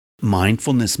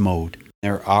mindfulness mode.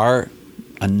 There are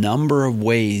a number of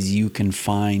ways you can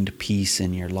find peace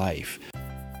in your life.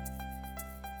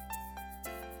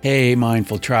 Hey,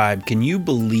 Mindful Tribe, can you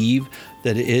believe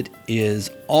that it is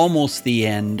almost the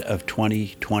end of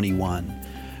 2021?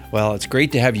 Well, it's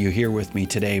great to have you here with me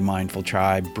today, Mindful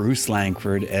Tribe. Bruce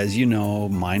Langford, as you know,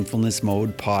 Mindfulness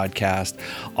Mode podcast.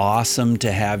 Awesome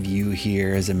to have you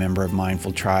here as a member of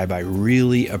Mindful Tribe. I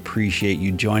really appreciate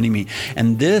you joining me.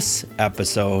 And this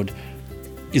episode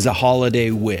is a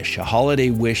holiday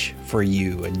wish for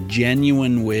you, a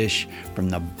genuine wish from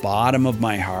the bottom of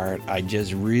my heart. I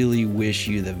just really wish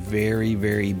you the very,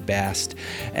 very best.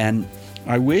 And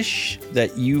I wish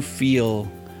that you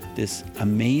feel this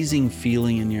amazing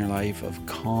feeling in your life of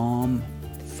calm,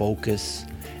 focus,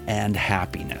 and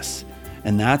happiness.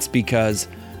 And that's because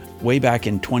way back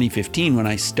in 2015, when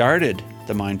I started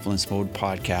the Mindfulness Mode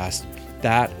podcast,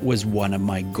 that was one of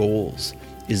my goals,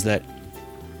 is that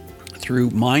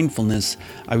through mindfulness,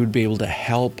 I would be able to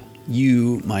help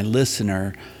you, my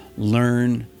listener,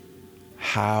 learn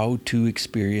how to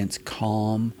experience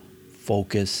calm,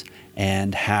 focus,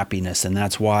 and happiness. And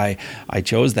that's why I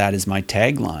chose that as my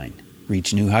tagline: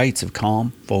 reach new heights of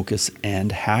calm, focus,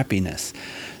 and happiness.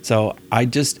 So I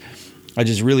just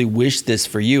really wish this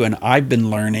for you. And I've been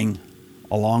learning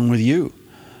along with you.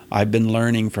 I've been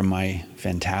learning from my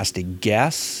fantastic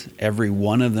guests. Every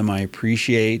one of them I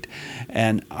appreciate.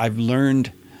 And I've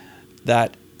learned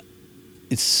that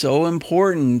it's so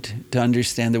important to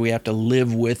understand that we have to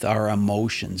live with our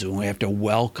emotions, and we have to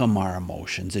welcome our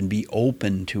emotions and be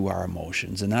open to our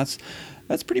emotions. And that's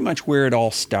pretty much where it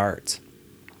all starts.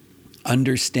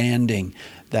 Understanding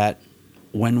that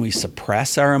when we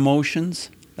suppress our emotions,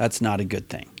 that's not a good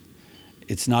thing.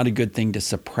 It's not a good thing to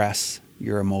suppress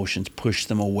your emotions, push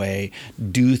them away,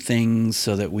 do things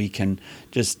so that we can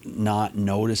just not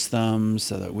notice them,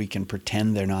 so that we can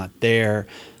pretend they're not there,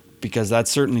 because that's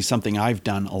certainly something I've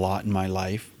done a lot in my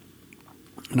life.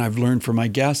 And I've learned from my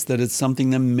guests that it's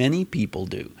something that many people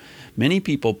do. Many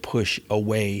people push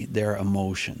away their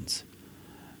emotions.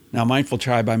 Now, Mindful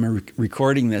Tribe, I'm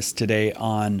recording this today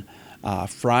on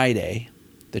Friday,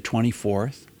 the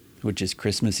 24th, which is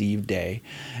Christmas Eve day.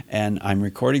 And I'm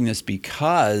recording this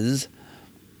because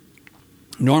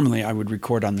normally I would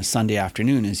record on the Sunday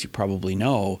afternoon. As you probably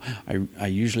know, I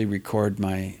usually record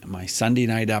my Sunday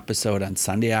night episode on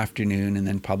Sunday afternoon and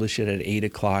then publish it at 8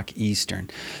 o'clock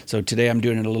Eastern. So today I'm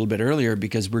doing it a little bit earlier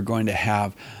because we're going to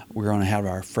have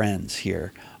our friends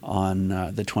here on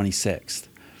the 26th.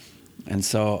 And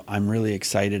so I'm really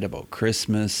excited about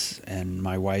Christmas, and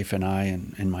my wife and I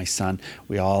and my son,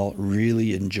 we all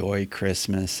really enjoy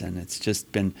Christmas, and it's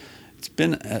been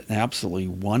an absolutely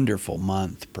wonderful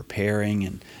month preparing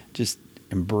and just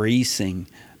embracing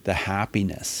the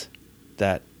happiness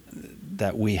that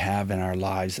we have in our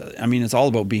lives. I mean, it's all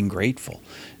about being grateful,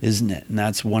 isn't it? And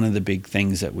that's one of the big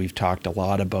things that we've talked a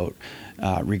lot about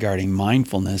regarding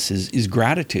mindfulness is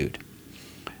gratitude.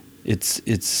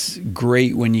 It's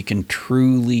great when you can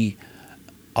truly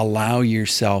allow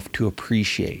yourself to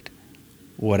appreciate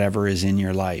whatever is in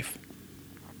your life.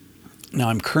 Now,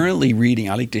 I'm currently reading,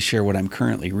 I like to share what I'm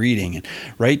currently reading. And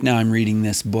right now I'm reading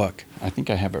this book. I think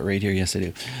I have it right here. Yes, I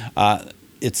do.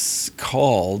 It's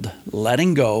called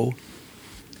Letting Go,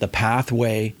 The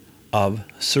Pathway of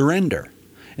Surrender.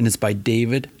 And it's by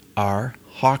David R.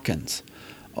 Hawkins.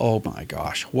 Oh my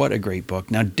gosh, what a great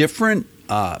book. Now, different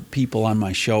people on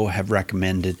my show have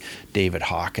recommended David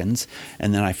Hawkins,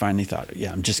 and then I finally thought,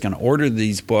 I'm just going to order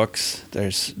these books.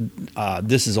 This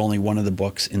is only one of the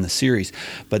books in the series,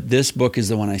 but this book is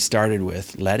the one I started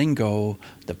with, Letting Go,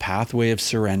 The Pathway of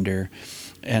Surrender,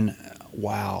 and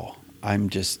wow, I'm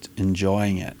just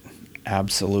enjoying it.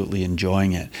 Absolutely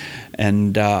enjoying it.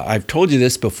 And I've told you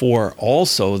this before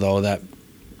also, though, that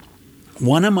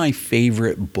one of my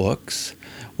favorite books,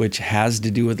 which has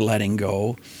to do with letting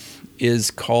go,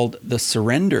 is called The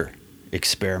Surrender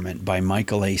Experiment by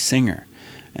Michael A. Singer.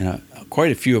 And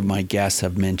quite a few of my guests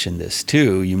have mentioned this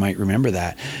too. You might remember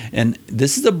that. And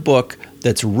this is a book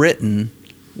that's written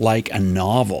like a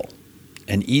novel.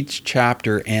 And each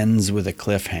chapter ends with a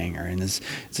cliffhanger. And it's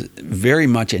very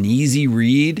much an easy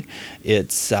read.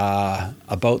 It's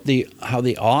about how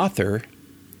the author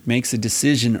makes a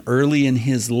decision early in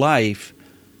his life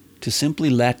to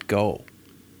simply let go.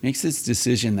 Makes this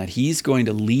decision that he's going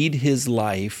to lead his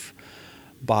life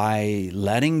by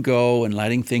letting go and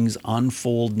letting things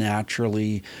unfold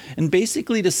naturally, and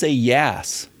basically to say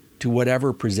yes to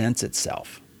whatever presents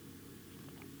itself.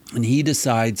 And he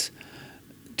decides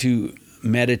to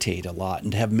meditate a lot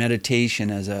and to have meditation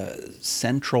as a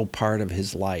central part of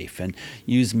his life, and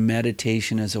use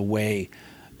meditation as a way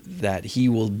that he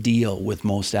will deal with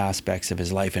most aspects of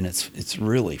his life, and it's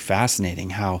really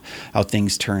fascinating how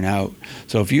things turn out.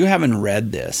 So if you haven't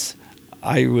read this,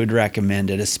 I would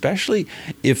recommend it, especially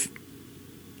if,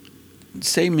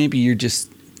 say, maybe you're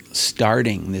just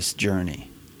starting this journey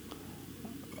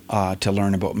to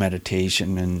learn about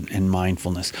meditation and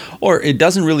mindfulness. Or it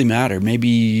doesn't really matter. Maybe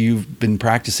you've been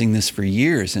practicing this for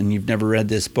years and you've never read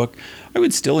this book. I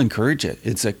would still encourage it.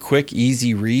 It's a quick,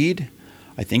 easy read.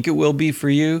 I think it will be for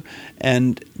you,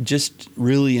 and just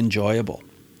really enjoyable.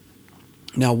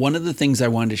 Now, one of the things I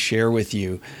wanted to share with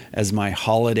you as my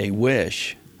holiday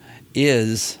wish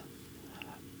is,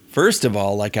 first of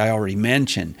all, like I already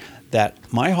mentioned, that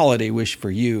my holiday wish for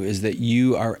you is that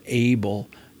you are able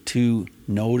to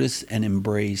notice and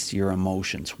embrace your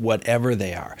emotions, whatever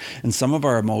they are. And some of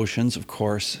our emotions, of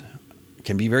course,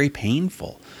 can be very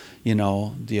painful. You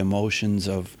know, the emotions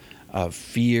of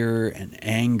fear and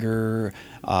anger,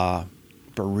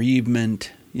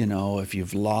 bereavement. You know, if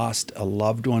you've lost a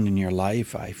loved one in your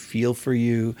life, I feel for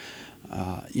you.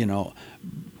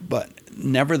 But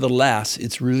nevertheless,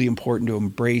 it's really important to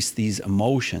embrace these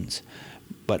emotions.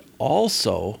 But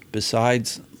also,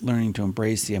 besides learning to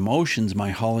embrace the emotions,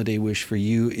 my holiday wish for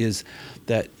you is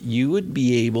that you would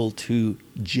be able to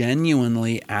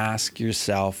genuinely ask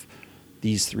yourself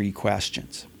these 3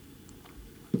 questions.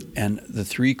 And the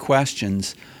 3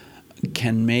 questions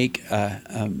can make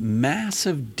a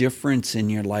massive difference in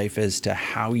your life as to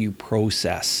how you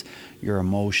process your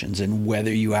emotions and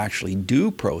whether you actually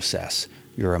do process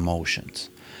your emotions.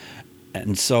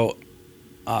 And so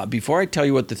before I tell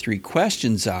you what the 3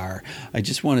 questions are, I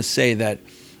just want to say that,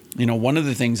 one of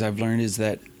the things I've learned is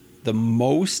that the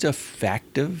most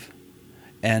effective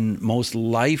and most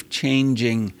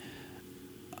life-changing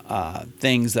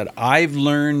things that I've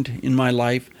learned in my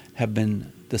life have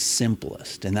been the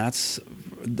simplest. And that's,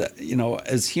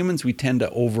 as humans, we tend to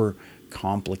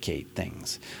overcomplicate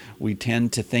things. We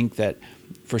tend to think that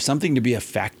for something to be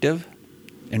effective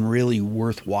and really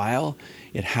worthwhile,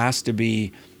 it has to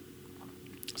be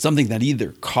something that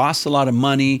either costs a lot of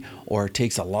money or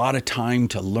takes a lot of time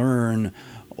to learn,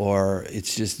 or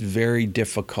it's just very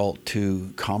difficult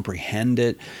to comprehend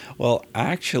it. Well,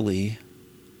 actually,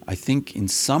 I think in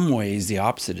some ways the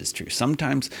opposite is true.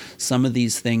 Sometimes some of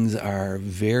these things are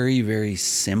very, very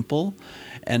simple,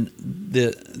 and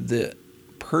the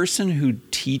person who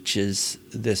teaches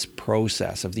this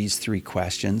process of these 3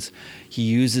 questions, he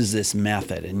uses this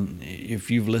method. And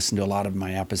if you've listened to a lot of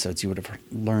my episodes, you would have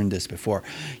learned this before.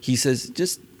 He says,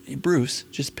 Bruce,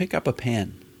 just pick up a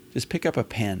pen. Just pick up a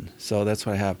pen. So that's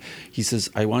what I have. He says,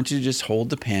 I want you to just hold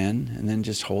the pen, and then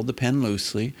just hold the pen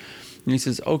loosely. And he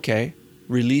says, okay,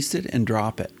 release it and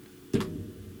drop it.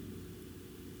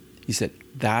 He said,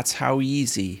 that's how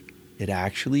easy it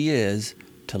actually is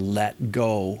to let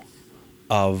go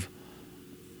of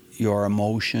your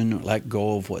emotion, let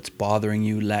go of what's bothering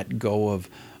you, let go of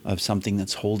something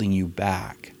that's holding you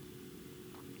back.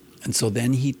 And so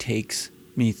then he takes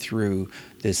me through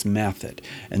this method.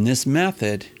 And this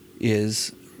method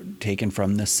is taken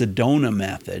from the Sedona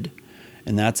method.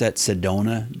 And that's at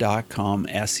sedona.com,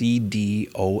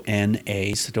 Sedona,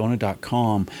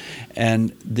 sedona.com.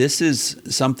 And this is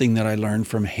something that I learned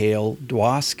from Hale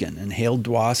Dwoskin. And Hale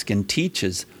Dwoskin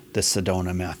teaches the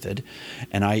Sedona method.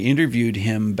 And I interviewed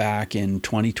him back in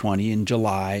 2020 in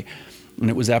July, and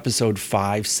it was episode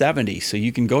 570. So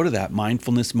you can go to that,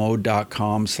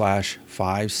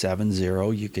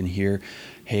 mindfulnessmode.com/570. You can hear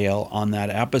Hale on that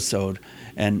episode.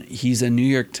 And he's a New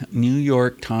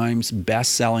York Times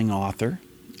best-selling author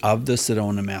of the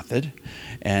Sedona method.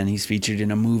 And he's featured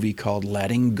in a movie called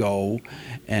Letting Go.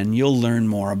 And you'll learn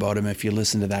more about him if you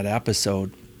listen to that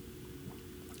episode.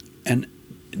 And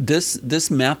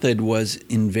this method was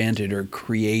invented or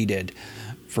created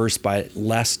first by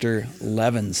Lester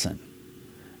Levinson.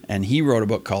 And he wrote a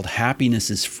book called Happiness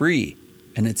is Free,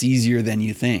 and it's easier than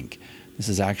you think. This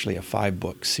is actually a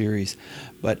 5-book series.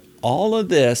 But all of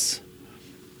this,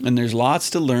 and there's lots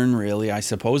to learn really, I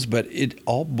suppose, but it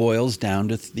all boils down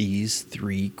to these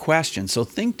 3 questions. So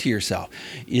think to yourself,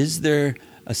 is there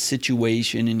a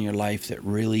situation in your life that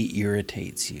really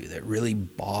irritates you, that really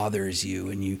bothers you,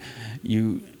 and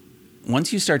you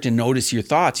once you start to notice your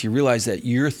thoughts, you realize that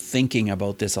you're thinking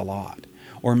about this a lot.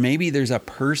 Or maybe there's a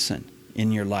person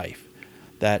in your life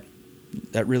that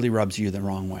really rubs you the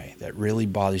wrong way, that really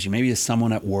bothers you. Maybe it's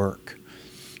someone at work,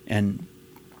 and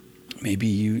maybe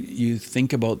you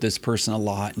think about this person a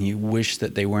lot and you wish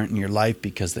that they weren't in your life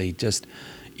because they just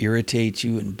irritate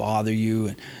you and bother you,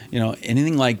 and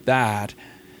anything like that.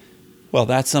 Well,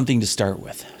 that's something to start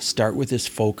with. Start with this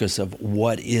focus of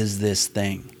what is this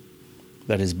thing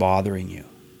that is bothering you.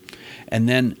 And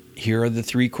then here are the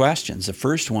three questions. The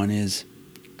first one is,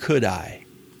 could I?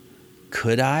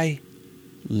 Could I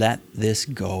let this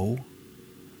go?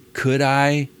 Could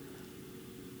I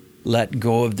let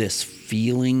go of this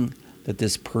feeling that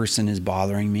this person is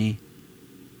bothering me?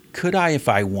 Could I if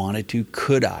I wanted to?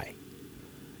 Could I?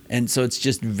 And so it's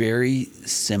just very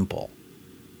simple.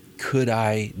 Could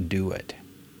I do it?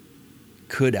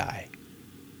 Could I?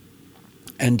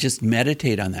 And just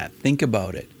meditate on that. Think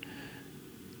about it.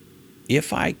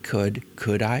 If I could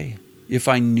I? If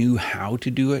I knew how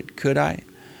to do it, could I?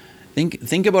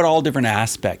 Think about all different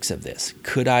aspects of this.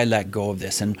 Could I let go of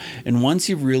this? And once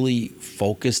you've really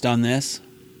focused on this,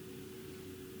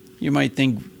 you might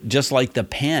think, just like the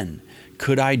pen,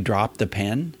 could I drop the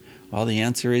pen? Well, the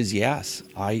answer is yes.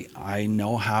 I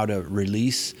know how to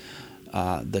release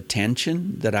the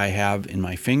tension that I have in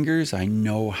my fingers. I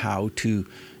know how to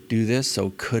do this.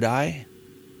 So could I?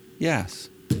 Yes,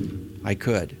 I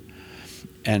could.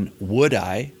 And would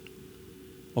I?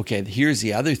 Okay, here's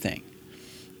the other thing.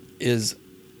 Is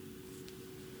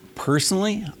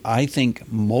personally, I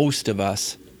think most of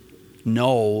us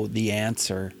know the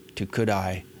answer to could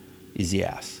I is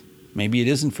yes. Maybe it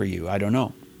isn't for you. I don't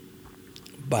know.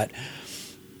 But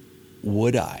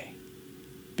would I?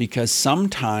 Because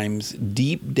sometimes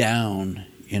deep down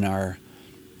in our,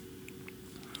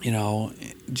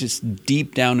 just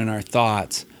deep down in our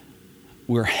thoughts,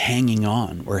 we're hanging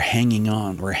on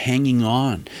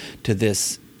to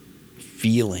this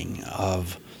feeling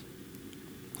of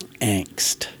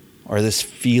angst, or this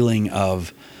feeling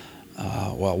of,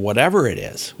 whatever it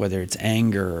is, whether it's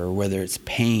anger or whether it's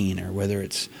pain or whether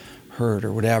it's hurt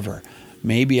or whatever.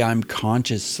 Maybe I'm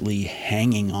consciously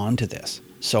hanging on to this.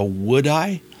 So would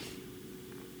I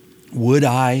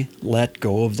let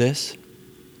go of this?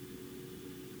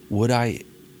 Would I,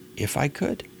 if I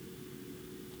could?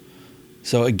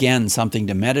 So again, something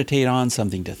to meditate on,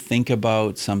 something to think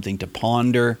about, something to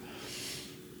ponder.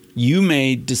 You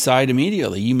may decide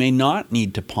immediately. You may not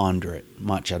need to ponder it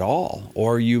much at all,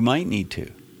 or you might need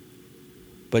to.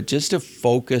 But just to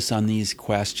focus on these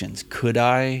questions, could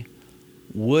I,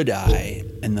 would I,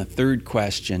 and the third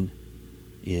question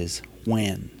is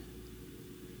when?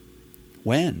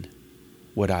 When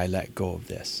would I let go of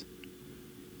this?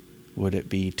 Would it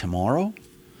be tomorrow?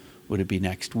 Would it be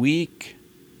next week?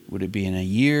 Would it be in a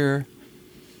year?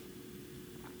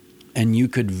 And you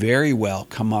could very well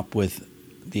come up with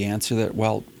the answer that,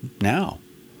 well, now.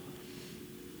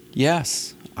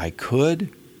 Yes, I could.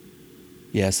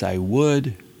 Yes, I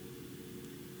would.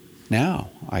 Now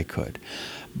I could.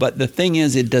 But the thing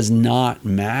is, it does not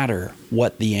matter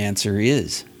what the answer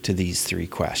is to these three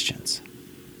questions.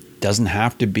 It doesn't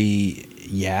have to be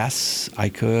yes, I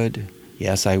could,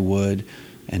 yes, I would,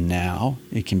 and now.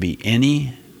 It can be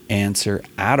any answer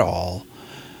at all.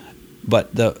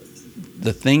 But the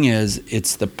thing is,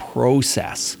 it's the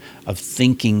process of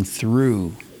thinking through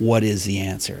what is the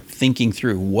answer, thinking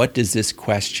through what does this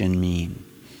question mean.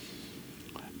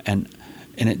 And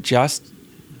it just,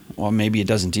 well, maybe it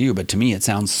doesn't to you, but to me it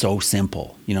sounds so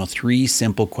simple. Three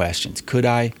simple questions. Could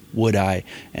I, would I,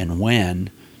 and when?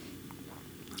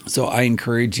 So I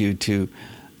encourage you to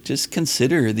just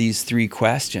consider these three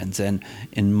questions. And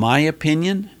in my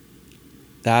opinion,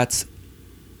 that's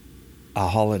a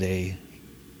holiday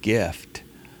gift,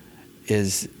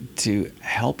 is to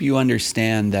help you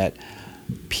understand that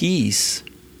peace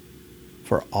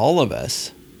for all of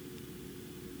us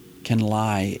can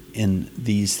lie in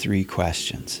these three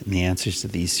questions, in the answers to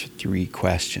these three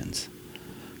questions.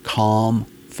 Calm,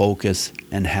 focus,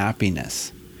 and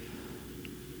happiness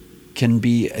can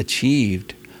be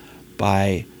achieved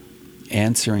by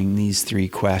answering these three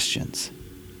questions.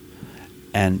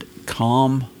 And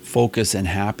calm, focus, and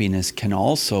happiness can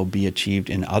also be achieved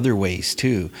in other ways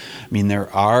too. I mean, there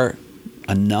are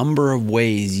a number of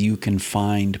ways you can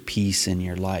find peace in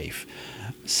your life.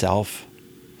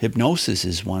 Self-hypnosis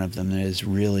is one of them that has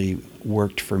really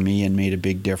worked for me and made a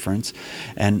big difference.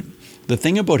 And the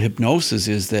thing about hypnosis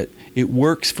is that it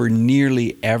works for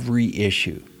nearly every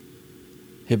issue.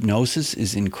 Hypnosis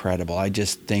is incredible. I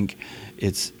just think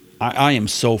I am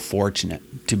so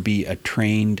fortunate to be a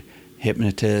trained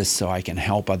hypnotist, so I can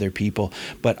help other people,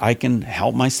 but I can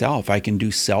help myself. I can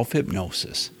do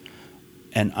self-hypnosis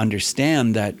and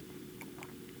understand that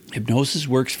hypnosis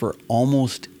works for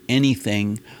almost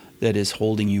anything that is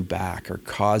holding you back or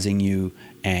causing you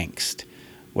angst.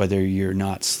 Whether you're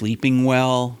not sleeping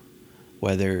well,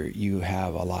 whether you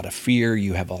have a lot of fear,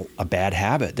 you have a bad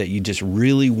habit that you just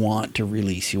really want to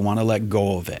release, you want to let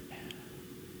go of it.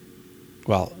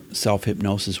 Well,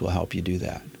 self-hypnosis will help you do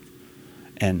that.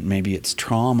 And maybe it's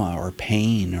trauma or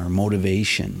pain or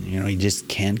motivation. You just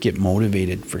can't get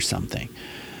motivated for something.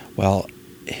 Well,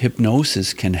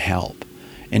 hypnosis can help,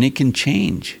 and it can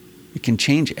change. It can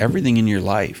change everything in your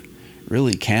life. It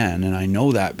really can. And I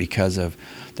know that because of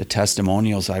the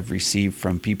testimonials I've received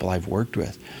from people I've worked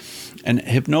with. And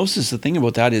hypnosis, the thing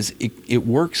about that is it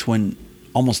works when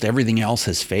almost everything else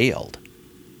has failed.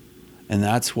 And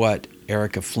that's what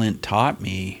Erica Flint taught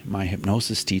me, my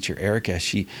hypnosis teacher, Erica.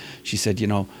 She said,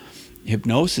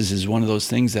 hypnosis is one of those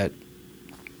things that,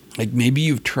 like, maybe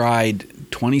you've tried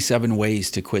 27 ways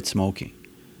to quit smoking,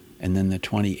 and then the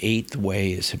 28th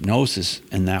way is hypnosis,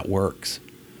 and that works.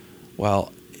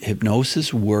 Well,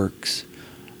 hypnosis works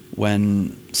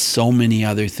when so many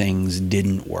other things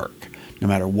didn't work. No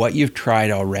matter what you've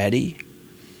tried already,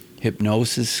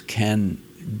 hypnosis can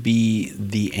be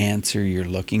the answer you're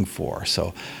looking for.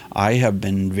 So I have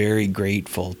been very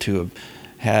grateful to have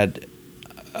had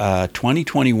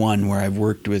 2021 where I've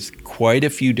worked with quite a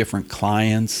few different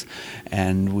clients,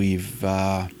 and we've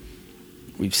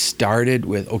started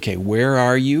with, okay, where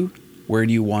are you? Where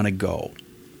do you want to go?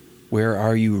 Where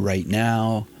are you right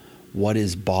now? What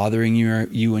is bothering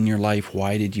you in your life?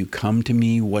 Why did you come to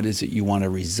me? What is it you want to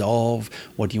resolve?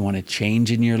 What do you want to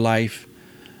change in your life?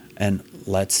 And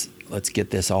let's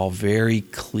get this all very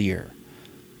clear.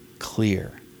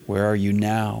 Where are you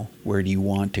now? Where do you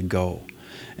want to go?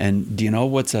 And do you know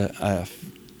what's an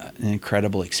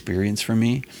incredible experience for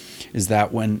me? Is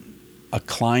that when a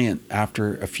client,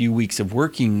 after a few weeks of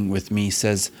working with me,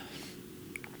 says,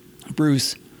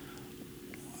 Bruce,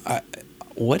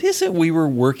 what is it we were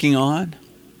working on?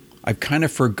 I've kind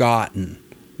of forgotten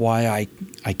why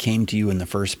I came to you in the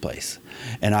first place.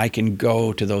 And I can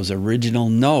go to those original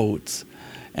notes,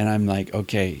 and I'm like,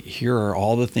 okay, here are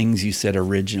all the things you said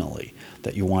originally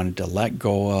that you wanted to let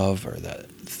go of, or the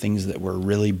things that were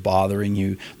really bothering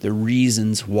you, the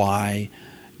reasons why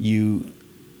you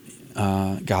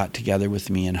got together with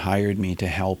me and hired me to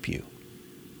help you.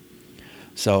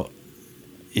 So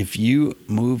if you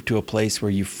move to a place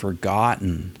where you've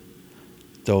forgotten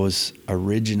those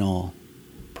original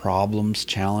problems,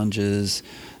 challenges,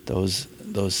 those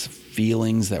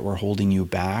feelings that were holding you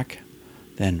back,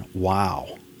 then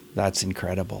wow, that's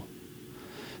incredible.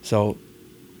 So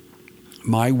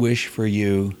my wish for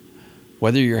you,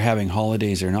 whether you're having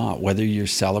holidays or not, whether you're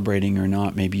celebrating or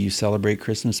not, maybe you celebrate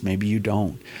Christmas, maybe you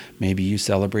don't. Maybe you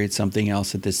celebrate something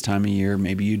else at this time of year,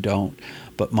 maybe you don't.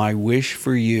 But my wish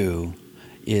for you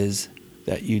is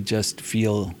that you just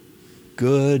feel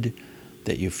good,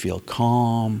 that you feel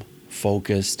calm,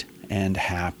 focused, and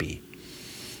happy.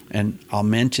 And I'll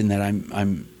mention that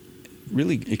I'm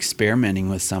really experimenting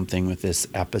with something with this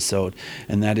episode,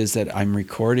 and that is that I'm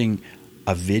recording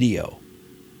a video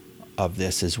of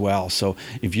this as well. So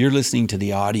if you're listening to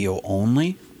the audio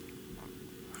only,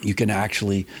 you can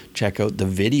actually check out the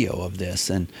video of this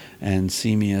and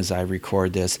see me as I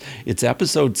record this. It's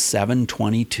episode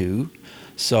 722.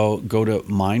 So go to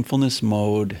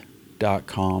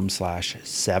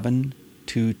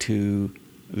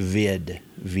mindfulnessmode.com/722vid,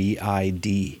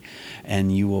 VID,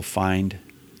 and you will find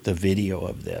the video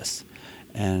of this.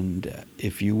 And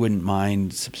if you wouldn't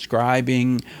mind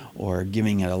subscribing or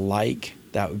giving it a like,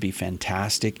 that would be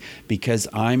fantastic, because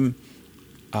I've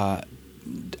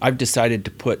decided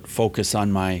to put focus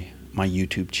on my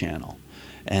YouTube channel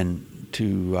and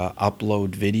to upload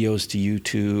videos to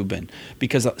YouTube, and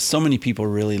because so many people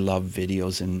really love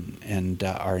videos and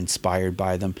are inspired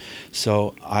by them.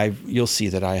 So you'll see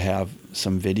that I have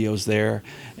some videos there,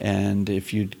 and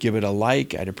if you'd give it a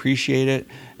like, I'd appreciate it.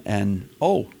 And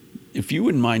if you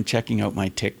wouldn't mind checking out my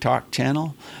TikTok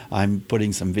channel, I'm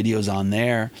putting some videos on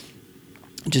there,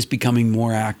 just becoming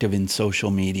more active in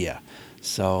social media.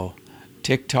 So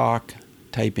TikTok,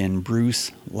 type in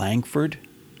Bruce Langford.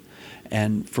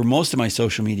 And for most of my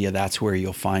social media, that's where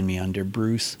you'll find me, under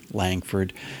Bruce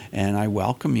Langford. And I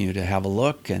welcome you to have a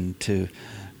look and to,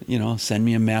 send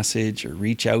me a message or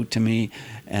reach out to me.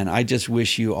 And I just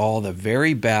wish you all the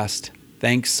very best.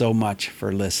 Thanks so much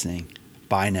for listening.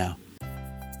 Bye now.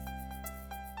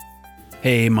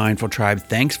 Hey, Mindful Tribe,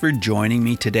 thanks for joining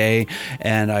me today.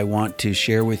 And I want to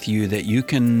share with you that you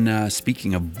can,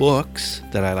 speaking of books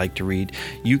that I like to read,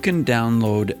 you can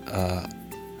download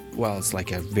it's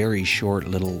like a very short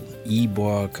little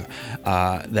ebook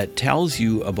that tells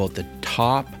you about the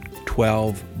top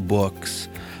 12 books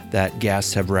that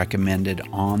guests have recommended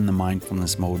on the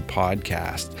Mindfulness Mode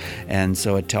podcast. And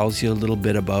so it tells you a little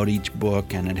bit about each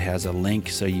book, and it has a link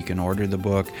so you can order the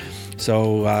book.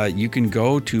 So you can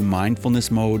go to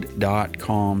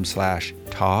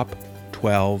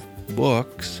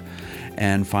mindfulnessmode.com/top12books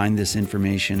and find this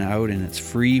information out, and it's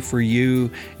free for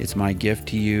you. It's my gift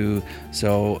to you.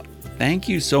 So thank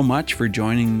you so much for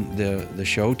joining the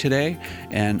show today,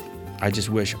 and I just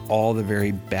wish all the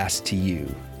very best to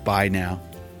you. Bye now.